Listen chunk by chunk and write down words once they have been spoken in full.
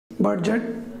Budget.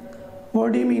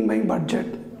 What do you mean by budget?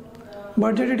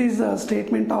 Budget, it is a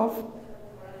statement of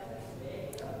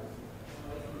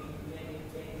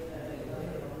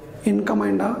income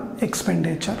and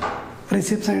expenditure,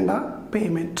 receipts and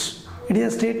payments. It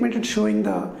is a statement showing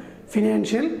the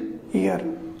financial year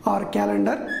or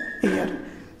calendar year.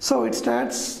 So it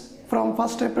starts from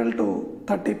 1st April to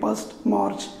 31st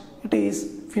March. It is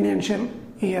financial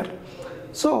year.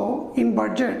 So in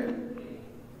budget,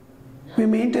 we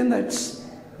maintain that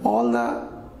all the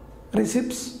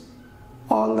receipts,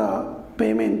 all the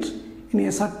payment in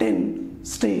a certain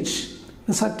stage,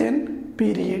 a certain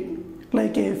period,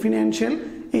 like a financial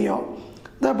year.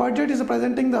 The budget is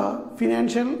presenting the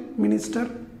financial minister.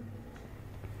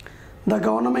 The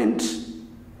government,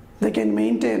 they can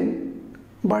maintain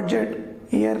budget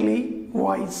yearly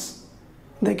wise.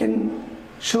 They can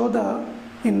show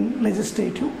in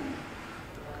legislative.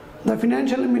 The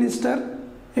financial minister,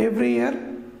 every year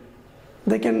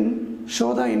they can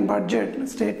show in budget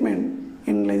statement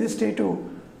in legislative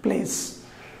place.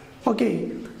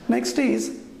 Okay, next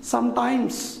is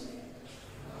sometimes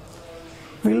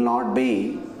will not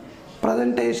be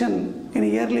presentation in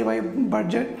yearly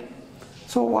budget.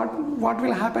 So what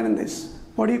will happen in this?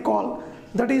 What do you call?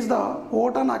 That is the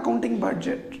vote on accounting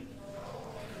budget.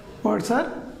 What,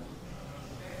 sir?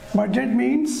 Budget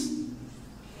means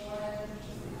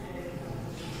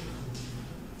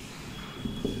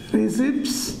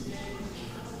receipts,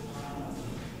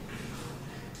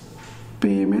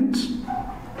 payments,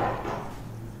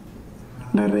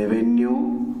 the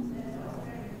revenue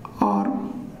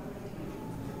or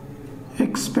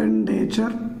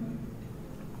expenditure.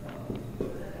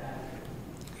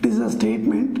 It is a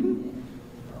statement.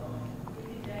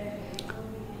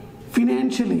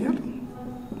 Financial year.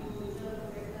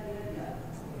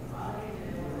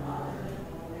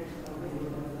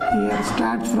 Year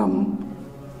starts from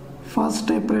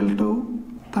 1st April to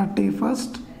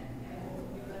 31st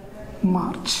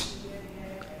March.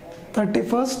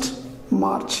 31st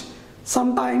March.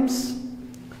 Sometimes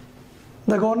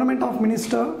the government of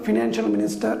minister, financial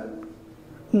minister,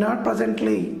 not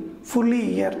presently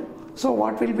fully here. So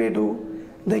what will we do?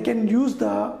 They can use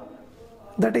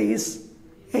that is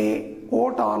a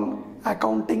vote on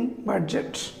accounting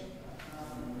budget.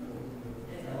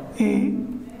 A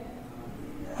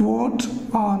vote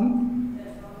on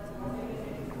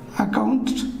account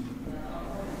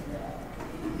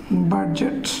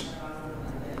budget.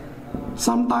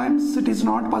 Sometimes it is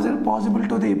not possible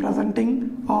to the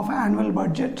presenting of annual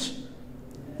budget.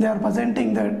 They are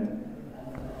presenting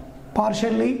that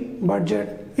partially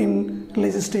budget in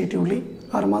legislatively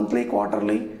or monthly,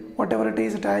 quarterly, whatever it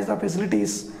is, it has the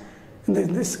facilities in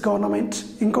this government,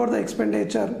 incur the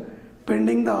expenditure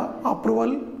pending the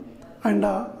approval and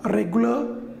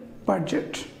regular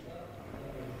budget.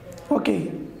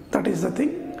 Okay, that is the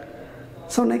thing.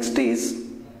 So next is,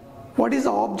 what is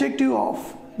the objective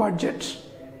of budget?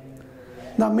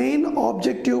 The main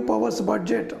objective powers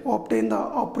budget obtain the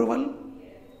approval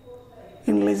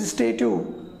in legislative,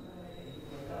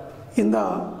 in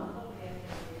the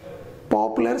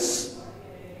populace,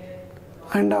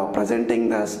 and presenting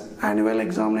the annual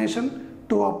examination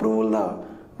to approval the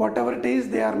whatever it is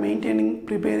they are maintaining,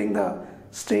 preparing the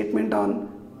statement on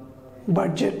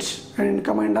budget and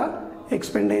income and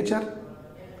expenditure,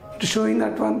 showing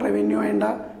that one revenue and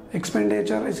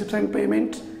expenditure, receipts and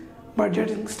payment,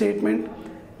 budgeting statement,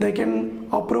 they can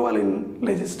approval in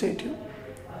legislative.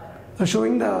 So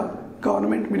showing the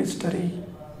government ministry.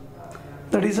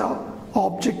 That is our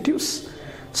objectives.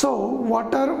 So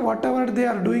whatever they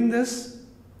are doing this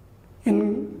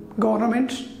in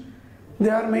government, they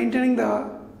are maintaining the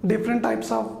different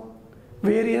types of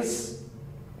various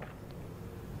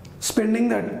spending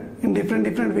that in different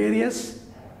various.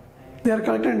 They are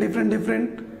collecting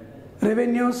different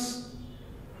revenues,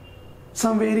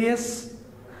 some various.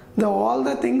 All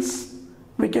the things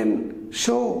we can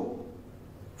show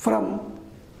from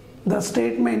the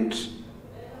statement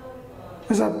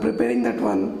is preparing that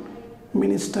one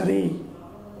ministry.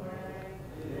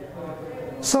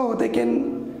 So they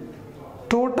can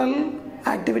total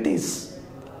activities,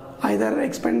 either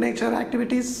expenditure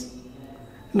activities,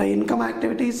 the income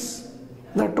activities,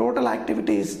 the total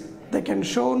activities they can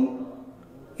show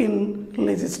in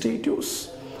legislatives.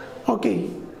 Okay,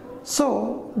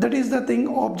 so that is the thing,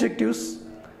 objectives.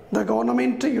 The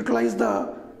government utilize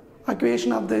the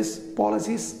equation of these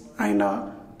policies and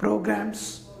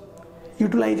programs,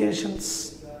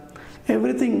 utilizations,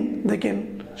 everything they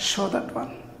can show that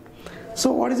one.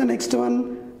 So what is the next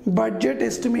one? Budget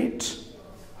estimate.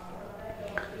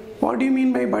 What do you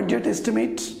mean by budget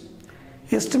estimate?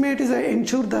 Estimate is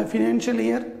ensure the financial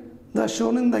year the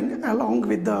shown in the along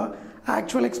with the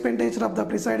actual expenditure of the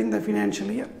preceding the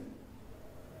financial year.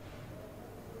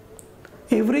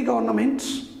 Every government,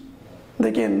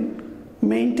 they can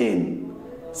maintain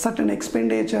certain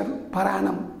expenditure per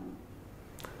annum.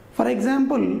 For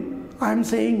example, I am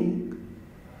saying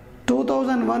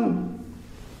 2001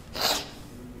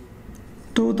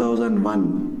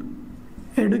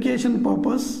 education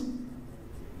purpose,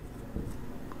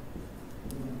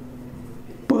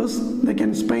 they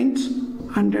can spend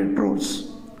 100 crores.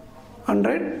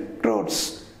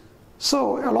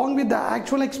 So along with the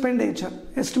actual expenditure,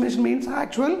 estimation means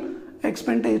actual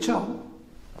expenditure.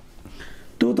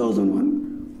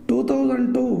 2001,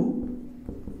 2002,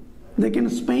 they can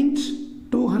spend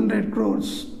 200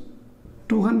 crores.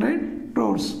 200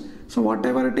 crores. So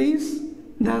whatever it is,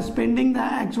 they are spending the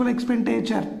actual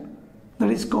expenditure. That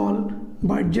is called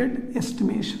budget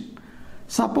estimation.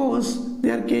 Suppose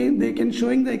they can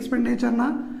showing the expenditure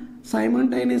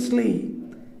simultaneously.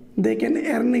 They can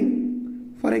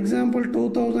earning. For example,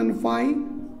 2005,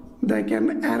 they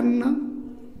can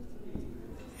earn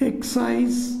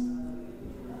excise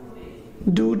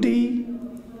duty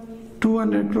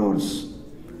 200 crores.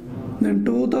 Then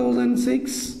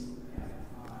 2006,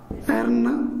 earn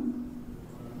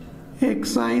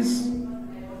excise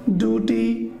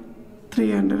duty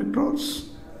 300 crores.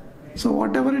 So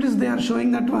whatever it is, they are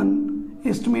showing that one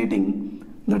estimating,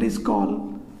 that is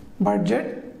called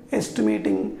budget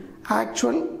estimating,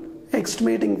 actual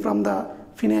estimating from the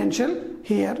financial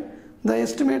year. The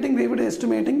estimating, we would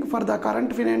estimating for the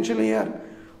current financial year.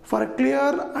 For a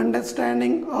clear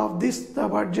understanding of this, the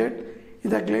budget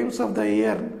is a glimpse of the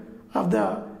year of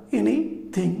the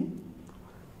anything.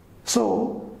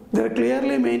 So they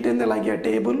clearly maintain like a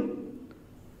table.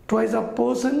 Twice a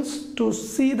persons to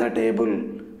see the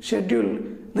table schedule,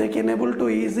 they can able to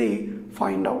easy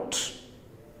find out.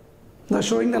 They're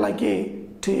showing the like a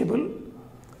table.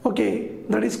 Okay,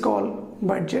 that is called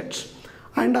budget.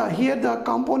 And here the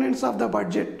components of the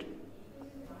budget.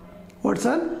 What's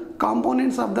the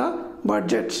components of the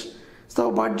budget?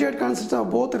 So budget consists of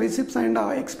both receipts and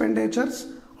expenditures.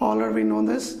 Already we know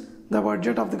this, the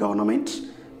budget of the government.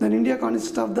 Then India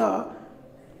consists of the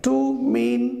two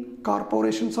main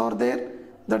corporations are there.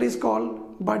 That is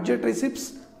called budget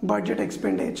receipts, budget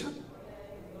expenditure.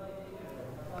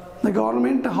 The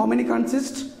government, how many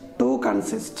consists? Two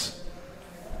consists.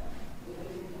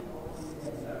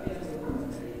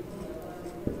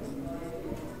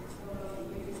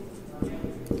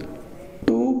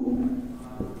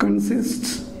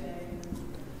 Consists,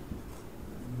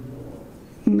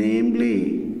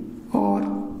 namely, or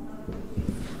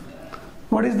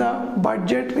what is the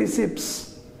budget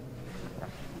receipts?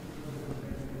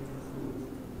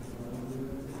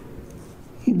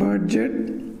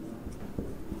 Budget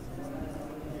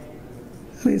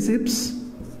receipts.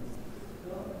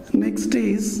 Next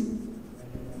is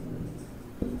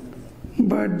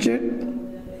budget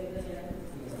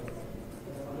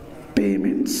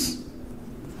payments.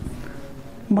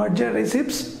 Budget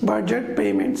receipts, budget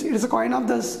payments. It is a kind of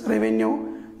this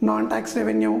revenue, non-tax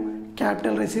revenue,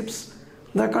 capital receipts.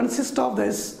 The consist of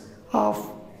this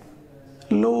of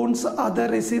loans, other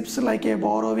receipts like a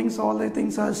borrowings, all the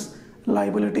things as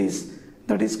liabilities.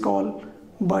 That is called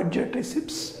budget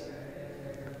receipts.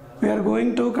 We are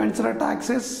going to consider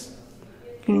taxes,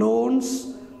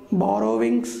 loans,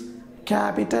 borrowings,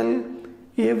 capital,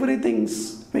 everything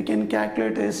we can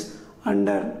calculate is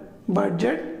under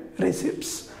budget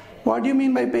receipts. What do you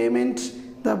mean by payment?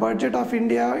 The budget of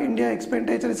India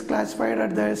expenditure is classified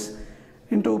at this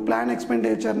into plan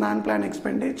expenditure, non-plan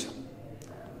expenditure.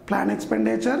 Plan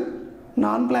expenditure,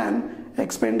 non-plan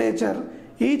expenditure.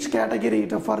 Each category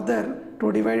to further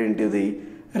to divide into the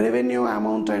revenue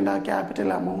amount and a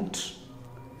capital amount.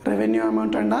 Revenue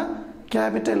amount and a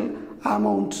capital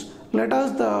amount. Let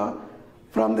us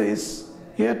from this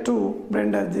here to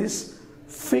render this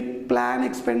plan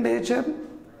expenditure,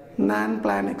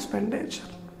 non-plan expenditure.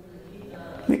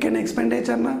 We can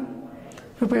expenditure na,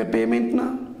 we pay payment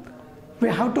na. We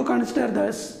have to consider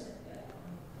this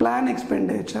plan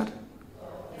expenditure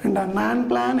and a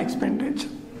non-plan expenditure.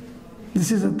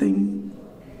 This is a thing.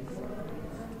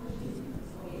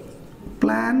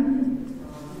 Plan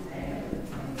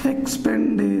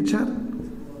expenditure.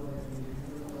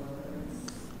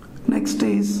 Next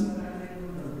is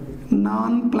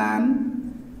non-plan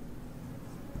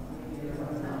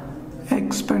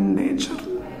expenditure.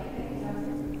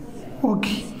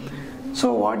 Okay.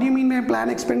 So what do you mean by plan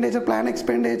expenditure? Plan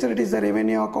expenditure, it is the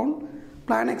revenue account.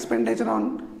 Plan expenditure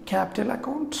on capital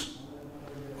account.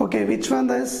 Okay, which one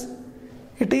this?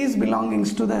 It is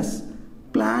belongings to this.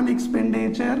 Plan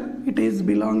expenditure, it is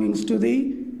belongings to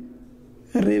the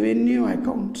revenue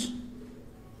accounts.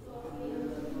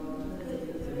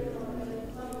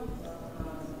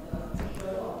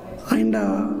 And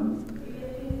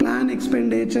plan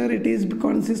expenditure, it is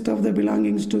consist of the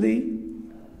belongings to the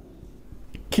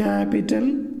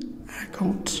capital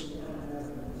account.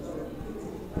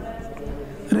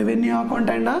 Revenue account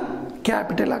and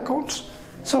capital accounts.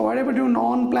 So what about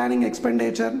non-planning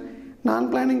expenditure?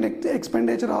 Non-planning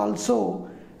expenditure also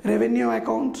revenue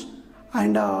accounts,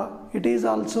 and it is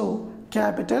also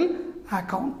capital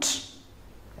accounts.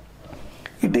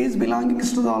 It is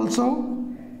belongings to the also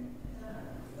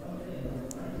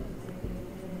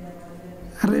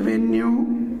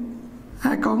revenue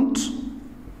accounts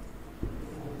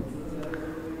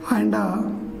and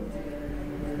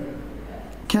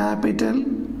capital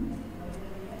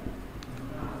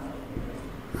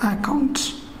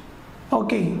accounts.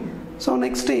 Okay, so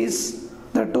next is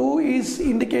the 2 is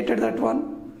indicated, that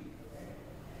one.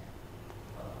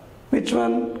 Which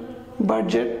one?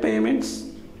 Budget payments.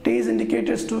 It is indicated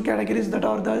as 2 categories that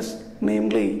are thus,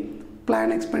 namely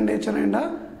plan expenditure and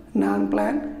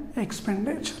non-plan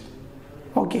expenditure.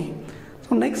 Okay,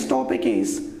 so next topic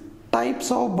is types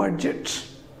of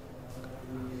budgets.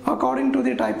 According to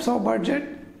the types of budget,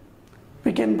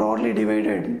 we can broadly divide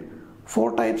it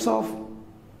 3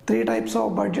 types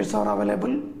of budgets are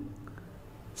available: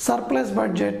 surplus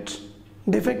budget,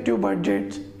 defective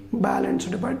budget,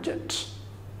 balanced budget.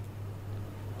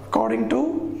 According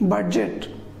to budget,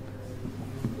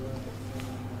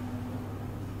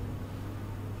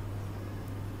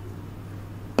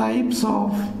 types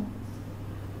of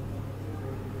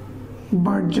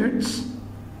budgets,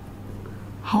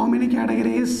 how many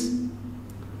categories?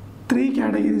 3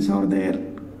 categories are there.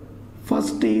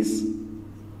 First is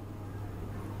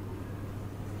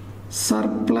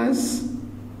surplus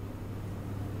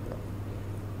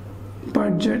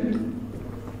budget,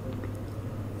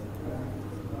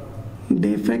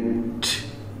 defect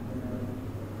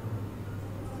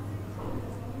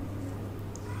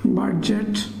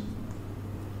budget,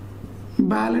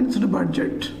 balanced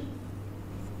budget.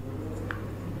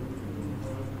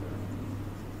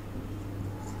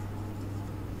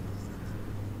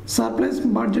 Surplus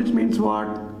budget means what?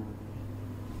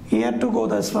 Here to go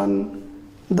this one.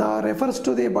 The refers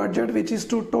to the budget which is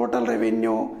to total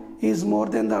revenue is more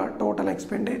than the total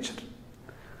expenditure.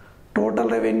 Total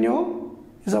revenue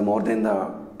is more than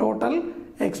the total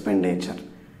expenditure.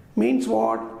 Means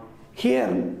what?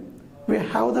 Here we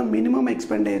have the minimum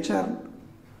expenditure,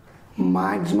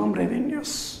 maximum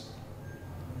revenues.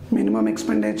 Minimum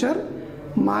expenditure,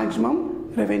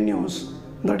 maximum revenues.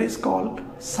 That is called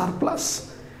surplus.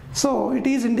 So it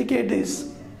is indicate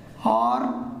this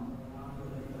or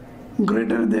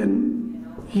greater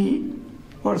than E.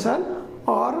 What's that?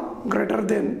 Or greater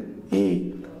than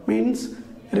E. Means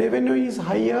revenue is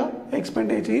higher,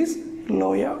 expenditure is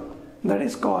lower. That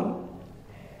is called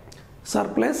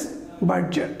surplus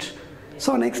budget.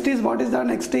 So next is, what is the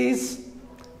next is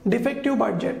defective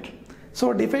budget.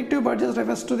 So defective budget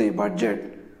refers to the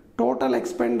budget total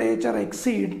expenditure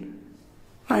exceed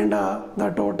and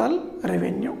the total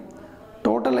revenue.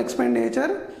 Total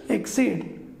expenditure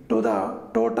exceed to the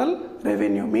total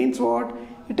revenue. Means what?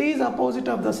 It is opposite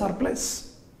of the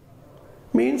surplus.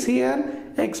 Means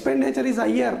here expenditure is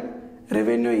higher,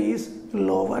 revenue is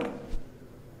lower.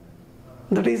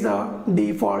 That is the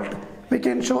default. We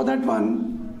can show that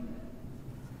one.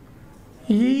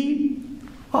 E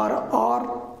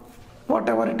or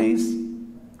whatever it is,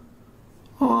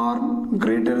 or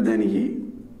greater than E,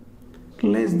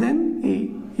 less than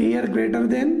E. Here greater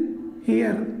than,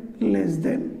 here less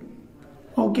than.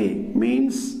 Okay,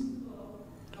 means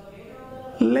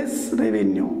less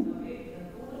revenue,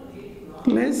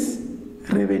 less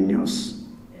revenues.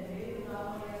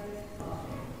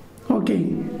 Okay,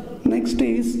 next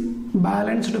is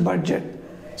balanced budget.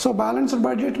 So balanced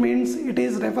budget means it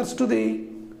is refers to the,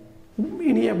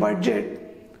 in a budget,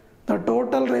 the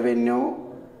total revenue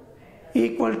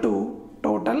equal to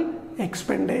total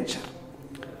expenditure.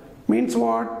 Means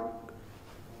what?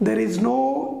 There is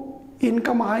no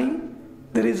income high,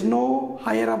 there is no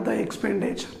higher of the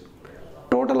expenditure.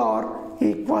 Total are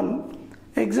equal.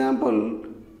 Example,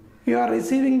 you are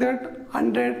receiving that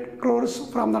 100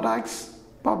 crores from the tax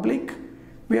public.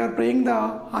 We are paying the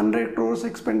 100 crores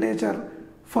expenditure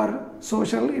for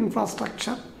social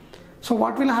infrastructure. So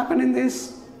what will happen in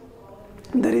this?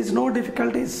 There is no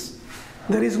difficulties,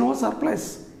 there is no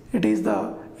surplus, it is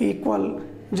the equal.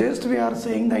 Just we are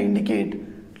saying the indicate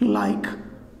like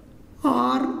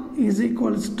R is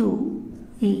equals to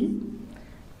E.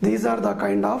 These are the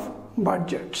kind of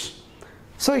budgets.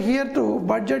 So here too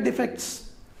budget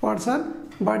defects. What's that?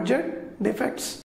 Budget defects.